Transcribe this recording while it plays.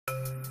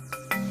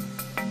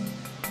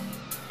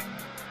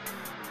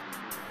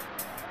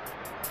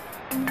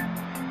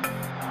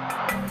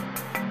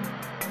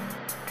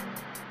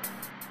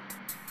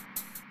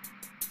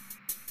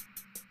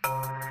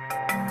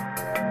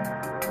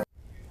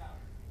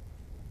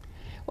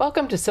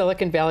Welcome to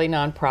Silicon Valley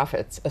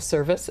Nonprofits, a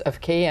service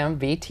of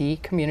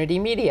KMVT Community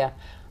Media.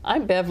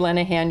 I'm Bev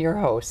Lenahan, your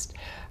host.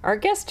 Our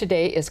guest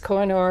today is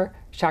Kohinoor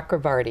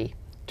Chakravarty,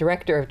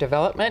 Director of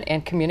Development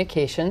and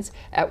Communications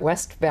at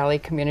West Valley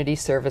Community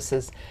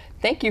Services.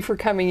 Thank you for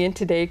coming in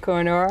today,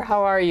 Kohinoor.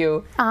 How are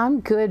you?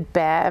 I'm good,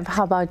 Bev.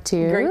 How about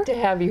you? Great to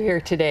have you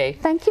here today.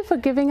 Thank you for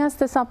giving us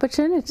this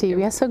opportunity.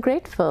 We are so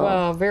grateful.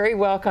 Well, very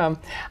welcome.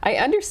 I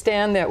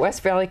understand that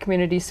West Valley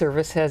Community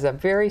Service has a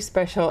very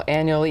special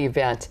annual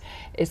event.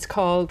 It's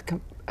called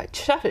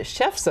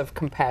Chefs of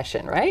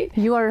Compassion, right?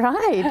 You are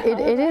right.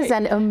 It is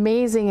an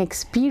amazing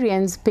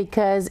experience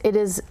because it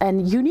is a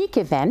unique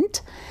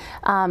event.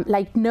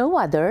 Like no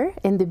other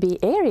in the Bay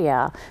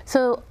Area.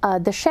 So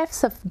the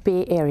chefs of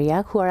Bay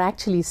Area, who are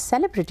actually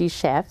celebrity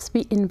chefs,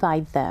 we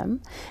invite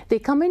them. They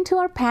come into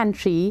our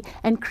pantry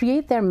and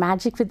create their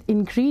magic with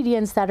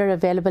ingredients that are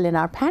available in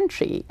our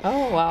pantry.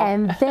 Oh, wow.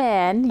 And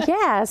then,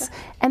 yes,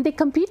 and they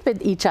compete with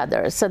each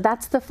other. So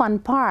that's the fun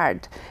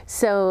part.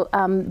 So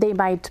they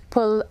might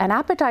pull an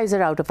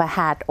appetizer out of a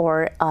hat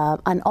or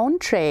an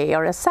entree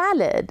or a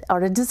salad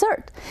or a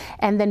dessert,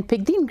 and then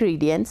pick the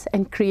ingredients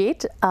and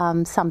create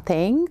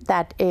something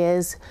that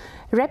is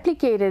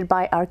replicated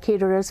by our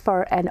caterers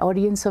for an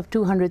audience of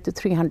 200 to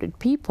 300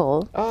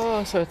 people.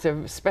 Oh, so it's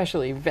a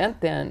special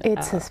event then.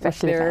 It's a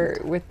special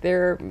event. With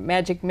their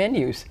magic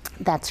menus.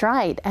 That's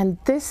right. And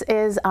this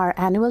is our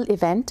annual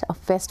event of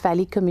West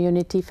Valley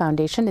Community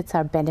Foundation. It's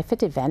our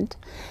benefit event.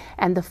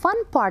 And the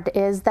fun part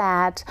is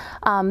that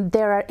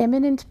there are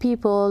eminent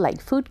people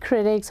like food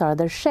critics or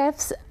other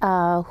chefs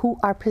who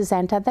are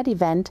present at that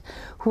event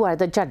who are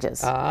the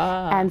judges.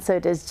 And so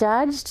it is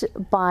judged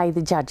by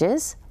the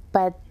judges.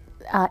 But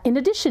in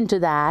addition to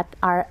that,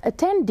 our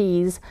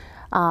attendees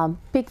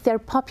pick their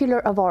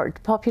popular award,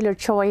 popular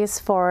choice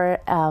for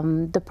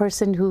the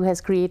person who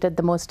has created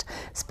the most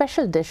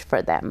special dish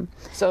for them.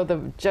 So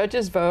the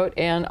judges vote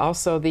and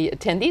also the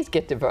attendees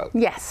get to vote.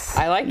 Yes.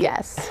 I like it.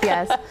 Yes,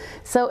 yes.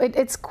 So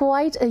it's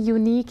quite a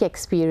unique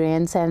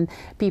experience, and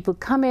people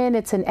come in,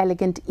 it's an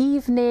elegant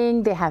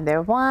evening, they have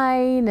their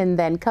wine and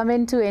then come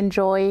in to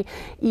enjoy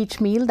each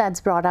meal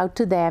that's brought out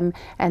to them,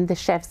 and the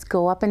chefs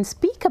go up and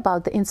speak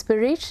about the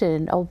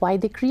inspiration of why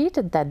they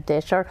created that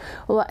dish or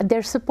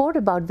their support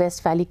about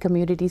West Valley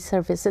Community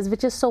Services,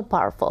 which is so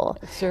powerful.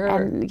 Sure.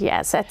 And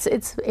yes,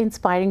 it's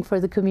inspiring for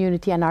the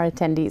community and our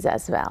attendees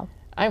as well.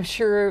 I'm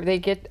sure they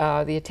get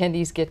the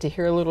attendees get to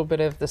hear a little bit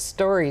of the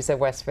stories of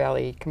West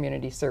Valley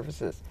Community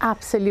Services.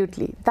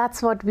 Absolutely.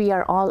 That's what we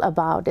are all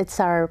about. It's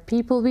our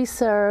people we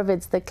serve,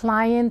 it's the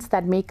clients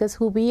that make us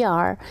who we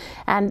are,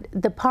 and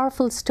the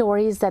powerful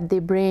stories that they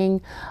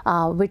bring,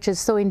 which is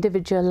so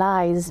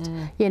individualized.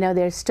 You know,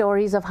 their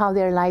stories of how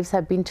their lives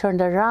have been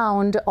turned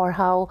around or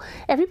how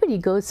everybody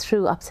goes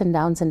through ups and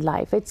downs in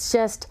life. It's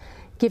just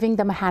giving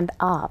them a hand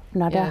up,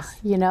 not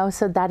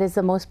so that is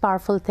the most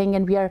powerful thing,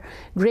 and we are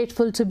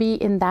grateful to be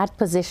in that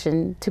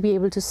position, to be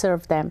able to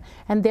serve them.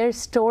 And their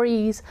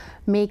stories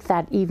make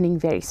that evening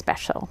very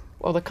special.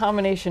 Well, the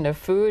combination of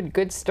food,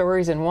 good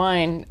stories, and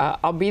wine,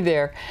 I'll be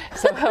there.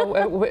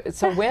 So,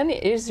 so when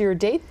is your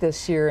date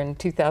this year in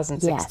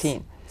 2016?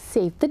 Yes.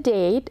 Save the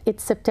date.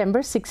 It's September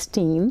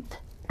 16th.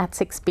 At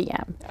 6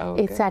 p.m. Oh,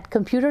 it's good. at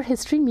Computer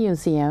History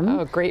Museum.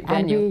 Oh, great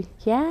venue.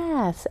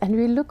 And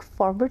we look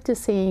forward to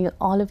seeing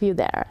all of you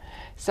there.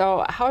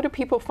 So how do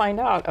people find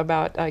out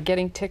about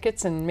getting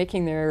tickets and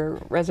making their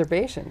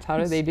reservations? How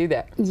do they do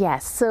that?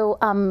 Yes, so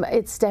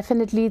it's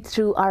definitely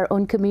through our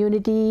own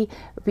community.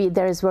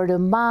 There is word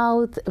of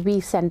mouth. We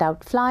send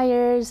out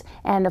flyers,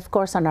 and of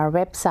course on our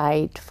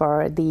website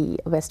for the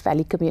West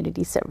Valley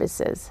Community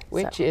Services.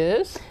 Which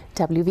is?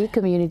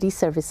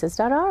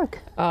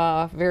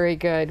 wvcommunityservices.org. Very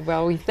good.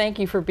 Well, we thank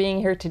you for being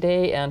here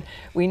today, and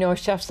we know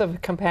Chefs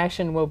of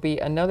Compassion will be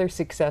another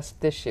success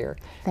this year.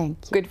 Thank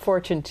you. Good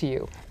fortune to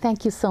you.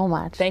 Thank you so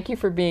much. Thank you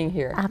for being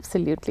here.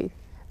 Absolutely.